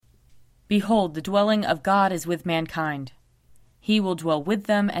Behold, the dwelling of God is with mankind. He will dwell with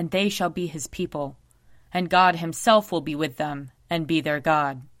them, and they shall be his people. And God himself will be with them, and be their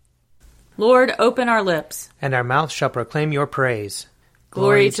God. Lord, open our lips, and our mouth shall proclaim your praise.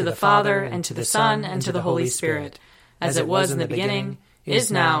 Glory to the Father, and to the Son, and to the Holy Spirit, as it was in the beginning,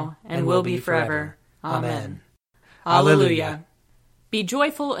 is now, and will be forever. Amen. Alleluia. Be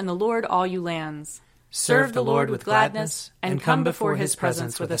joyful in the Lord, all you lands. Serve the Lord with gladness, and come before his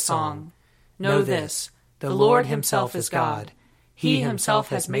presence with a song. Know this, the Lord himself is God. He himself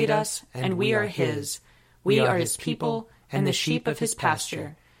has made us, and we are his. We are his people, and the sheep of his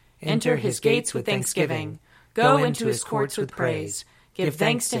pasture. Enter his gates with thanksgiving. Go into his courts with praise. Give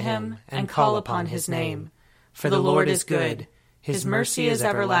thanks to him, and call upon his name. For the Lord is good. His mercy is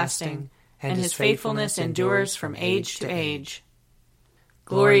everlasting, and his faithfulness endures from age to age.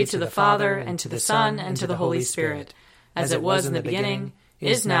 Glory to the Father, and to the Son, and to the Holy Spirit, as it was in the beginning,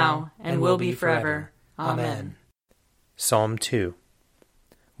 is now, and will be forever. Amen. Psalm 2.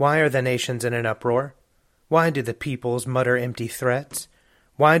 Why are the nations in an uproar? Why do the peoples mutter empty threats?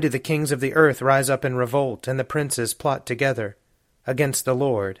 Why do the kings of the earth rise up in revolt, and the princes plot together against the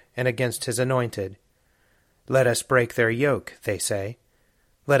Lord and against his anointed? Let us break their yoke, they say.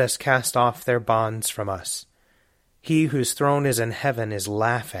 Let us cast off their bonds from us. He whose throne is in heaven is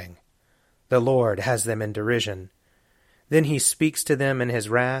laughing. The Lord has them in derision. Then he speaks to them in his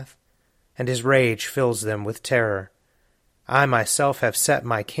wrath, and his rage fills them with terror. I myself have set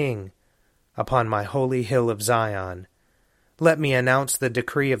my king upon my holy hill of Zion. Let me announce the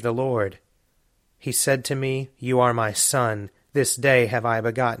decree of the Lord. He said to me, You are my son, this day have I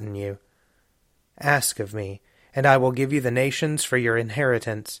begotten you. Ask of me, and I will give you the nations for your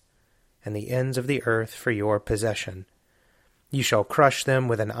inheritance, and the ends of the earth for your possession. You shall crush them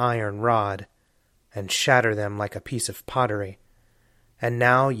with an iron rod, and shatter them like a piece of pottery. And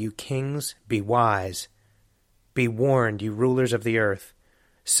now, you kings, be wise. Be warned, you rulers of the earth.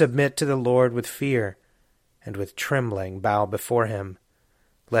 Submit to the Lord with fear, and with trembling bow before him,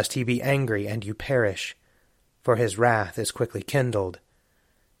 lest he be angry and you perish, for his wrath is quickly kindled.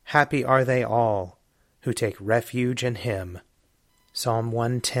 Happy are they all who take refuge in him. Psalm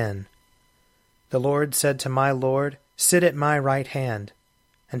 110. The Lord said to my Lord, Sit at my right hand,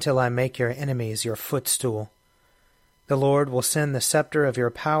 until I make your enemies your footstool. The Lord will send the scepter of your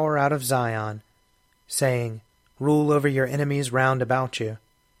power out of Zion, saying, Rule over your enemies round about you.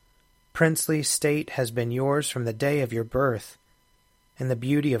 Princely state has been yours from the day of your birth. In the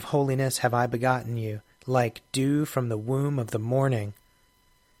beauty of holiness have I begotten you, like dew from the womb of the morning.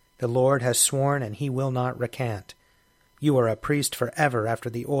 The Lord has sworn, and he will not recant. You are a priest forever after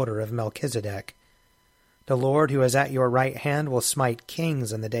the order of Melchizedek. The Lord who is at your right hand will smite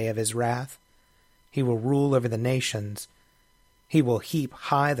kings in the day of his wrath. He will rule over the nations. He will heap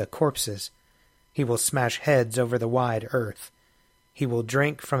high the corpses. He will smash heads over the wide earth. He will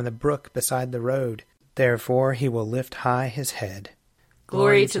drink from the brook beside the road. Therefore he will lift high his head.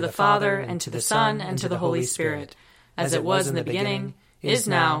 Glory to the Father, and to the Son, and to the Holy Spirit, as it was in the beginning, is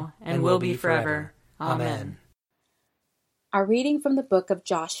now, and will be forever. Amen. Our reading from the book of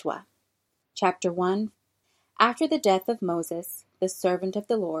Joshua, chapter 1. After the death of Moses, the servant of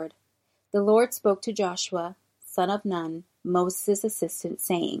the Lord spoke to Joshua, son of Nun, Moses' assistant,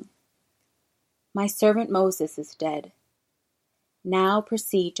 saying, My servant Moses is dead. Now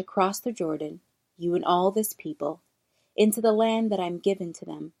proceed to cross the Jordan, you and all this people, into the land that I am given to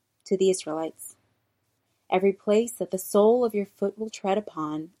them, to the Israelites. Every place that the sole of your foot will tread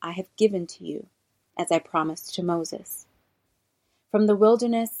upon, I have given to you, as I promised to Moses. From the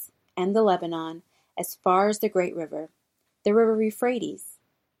wilderness and the Lebanon, as far as the great river, the river Euphrates,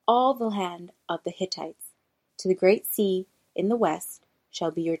 all the land of the Hittites, to the great sea in the west, shall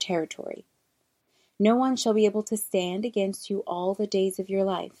be your territory. No one shall be able to stand against you all the days of your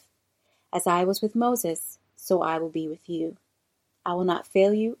life. As I was with Moses, so I will be with you. I will not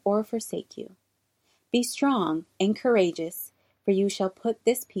fail you or forsake you. Be strong and courageous, for you shall put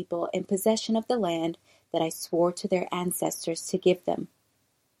this people in possession of the land that I swore to their ancestors to give them.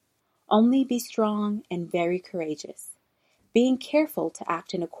 Only be strong and very courageous, being careful to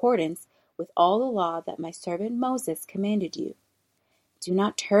act in accordance with all the law that my servant Moses commanded you. Do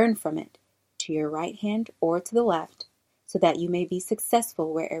not turn from it, to your right hand or to the left, so that you may be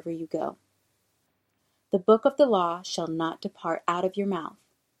successful wherever you go. The book of the law shall not depart out of your mouth.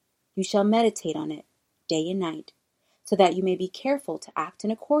 You shall meditate on it day and night, so that you may be careful to act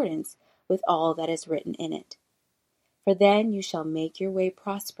in accordance with all that is written in it. For then you shall make your way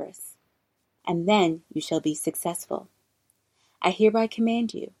prosperous, and then you shall be successful. I hereby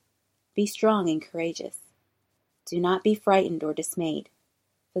command you, be strong and courageous. Do not be frightened or dismayed,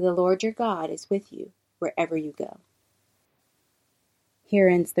 for the Lord your God is with you wherever you go. Here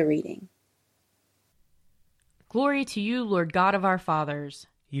ends the reading. Glory to you, Lord God of our fathers.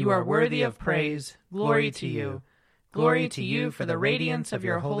 You are worthy of praise. Glory to you. Glory to you for the radiance of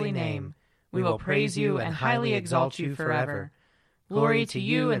your holy name. We will praise you and highly exalt you forever. Glory to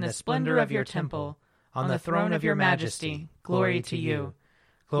you in the splendor of your temple. On the throne of your majesty, glory to you.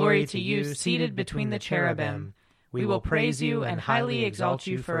 Glory to you, seated between the cherubim. We will praise you and highly exalt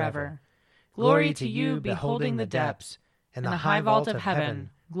you forever. Glory to you, beholding the depths. In the high vault of heaven,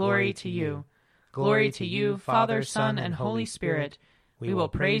 glory to you. Glory to you, Father, Son, and Holy Spirit. We will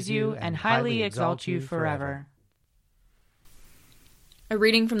praise you and highly exalt you forever. A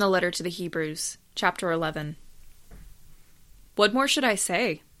reading from the letter to the Hebrews, chapter 11. What more should I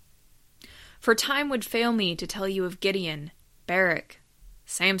say? For time would fail me to tell you of Gideon, Barak,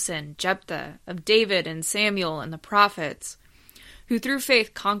 Samson, Jephthah, of David and Samuel and the prophets, who through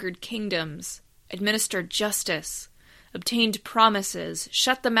faith conquered kingdoms, administered justice, obtained promises,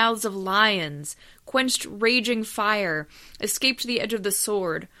 shut the mouths of lions, quenched raging fire, escaped the edge of the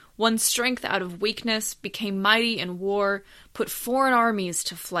sword, won strength out of weakness, became mighty in war, put foreign armies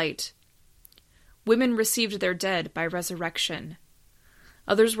to flight. Women received their dead by resurrection.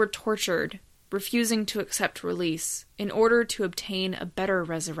 Others were tortured, refusing to accept release, in order to obtain a better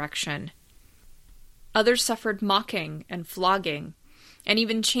resurrection. Others suffered mocking and flogging, and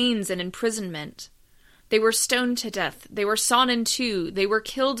even chains and imprisonment. They were stoned to death, they were sawn in two, they were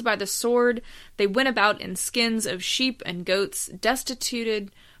killed by the sword, they went about in skins of sheep and goats,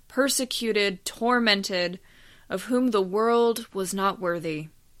 destituted, persecuted, tormented, of whom the world was not worthy.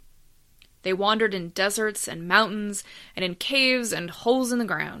 They wandered in deserts and mountains, and in caves and holes in the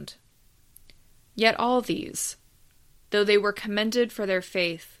ground. Yet all these, though they were commended for their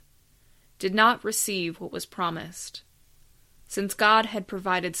faith, did not receive what was promised, since God had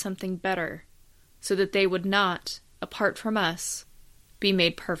provided something better, so that they would not, apart from us, be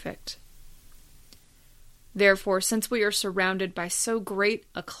made perfect. Therefore, since we are surrounded by so great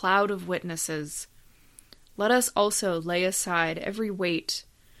a cloud of witnesses, let us also lay aside every weight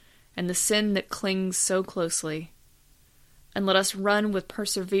and the sin that clings so closely, and let us run with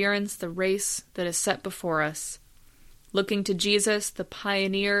perseverance the race that is set before us, looking to Jesus, the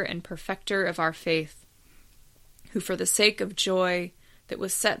pioneer and perfecter of our faith, who for the sake of joy that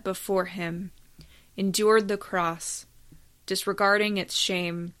was set before him endured the cross, disregarding its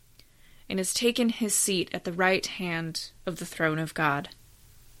shame, and has taken his seat at the right hand of the throne of God.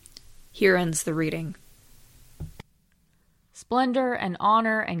 Here ends the reading. Splendor and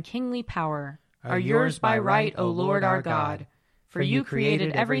honor and kingly power are yours by right, O Lord our God, for you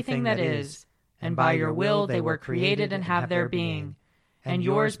created everything that is, and by your will they were created and have their being. And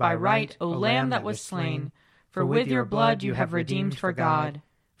yours by right, O Lamb that was slain, for with your blood you have redeemed for God,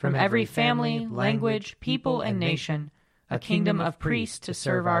 from every family, language, people, and nation, a kingdom of priests to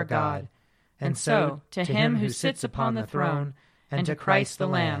serve our God. And so, to him who sits upon the throne, and to Christ the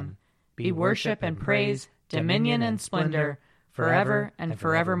Lamb, be worship and praise, dominion and splendor, forever and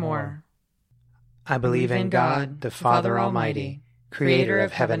forevermore. I believe in God, the Father Almighty, creator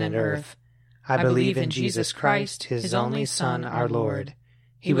of heaven and earth. I believe in Jesus Christ, his only Son, our Lord.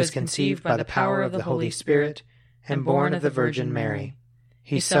 He was conceived by the power of the Holy Spirit and born of the Virgin Mary.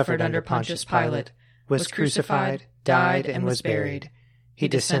 He suffered under Pontius Pilate, was crucified, died, and was buried. He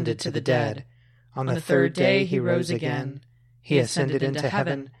descended to the dead. On the third day he rose again. He ascended into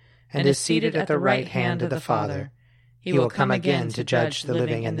heaven and is seated at the right hand of the Father. He will come again to judge the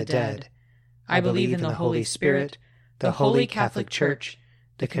living and the dead. I believe in the Holy Spirit, the Holy Catholic Church,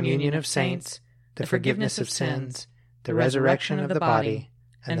 the communion of saints, the forgiveness of sins, the resurrection of the body,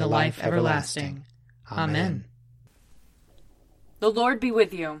 and the life everlasting. Amen. The Lord be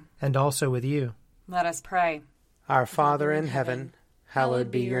with you. And also with you. Let us pray. Our Father in heaven, hallowed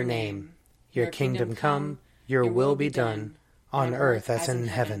be your name. Your kingdom come, your will be done, on earth as in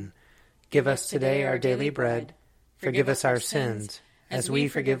heaven. Give us today our daily bread. Forgive us our sins, as we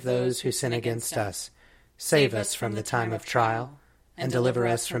forgive those who sin against us. Save us from the time of trial, and deliver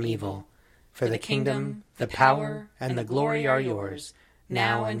us from evil. For the kingdom, the power, and the glory are yours,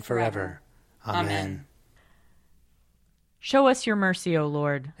 now and forever. Amen. Show us your mercy, O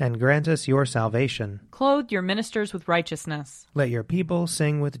Lord. And grant us your salvation. Clothe your ministers with righteousness. Let your people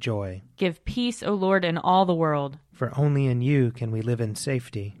sing with joy. Give peace, O Lord, in all the world. For only in you can we live in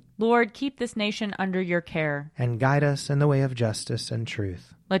safety. Lord, keep this nation under your care. And guide us in the way of justice and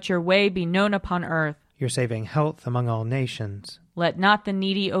truth. Let your way be known upon earth. Your saving health among all nations. Let not the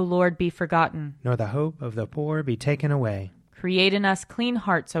needy, O Lord, be forgotten. Nor the hope of the poor be taken away. Create in us clean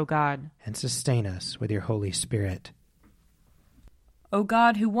hearts, O God. And sustain us with your Holy Spirit. O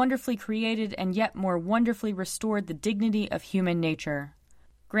God, who wonderfully created and yet more wonderfully restored the dignity of human nature,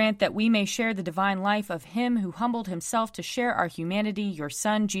 grant that we may share the divine life of him who humbled himself to share our humanity, your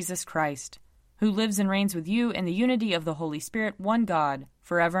Son, Jesus Christ, who lives and reigns with you in the unity of the Holy Spirit, one God,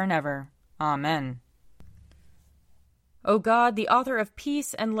 forever and ever. Amen. O God, the author of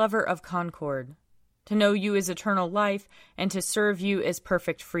peace and lover of concord, to know you is eternal life, and to serve you is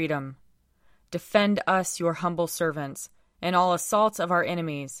perfect freedom. Defend us, your humble servants, in all assaults of our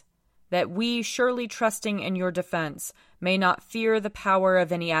enemies, that we, surely trusting in your defense, may not fear the power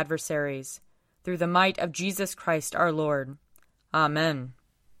of any adversaries, through the might of Jesus Christ our Lord. Amen.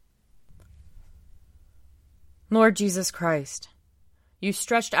 Lord Jesus Christ, you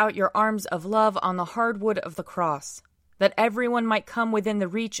stretched out your arms of love on the hard wood of the cross, that everyone might come within the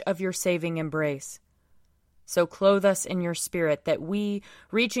reach of your saving embrace. So clothe us in your Spirit, that we,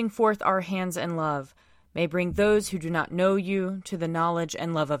 reaching forth our hands in love, may bring those who do not know you to the knowledge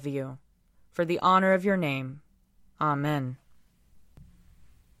and love of you, for the honor of your name. Amen.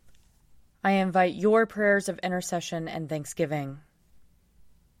 I invite your prayers of intercession and thanksgiving.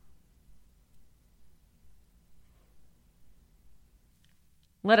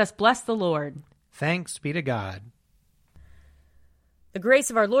 Let us bless the Lord. Thanks be to God. The grace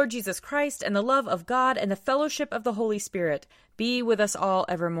of our Lord Jesus Christ, and the love of God, and the fellowship of the Holy Spirit be with us all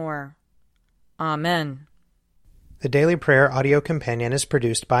evermore. Amen. The Daily Prayer audio companion is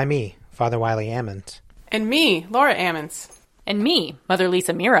produced by me, Father Wiley Ammons. And me, Laura Ammons. And me, Mother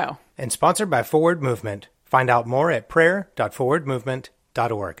Lisa Miro. And sponsored by Forward Movement. Find out more at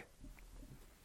prayer.forwardmovement.org.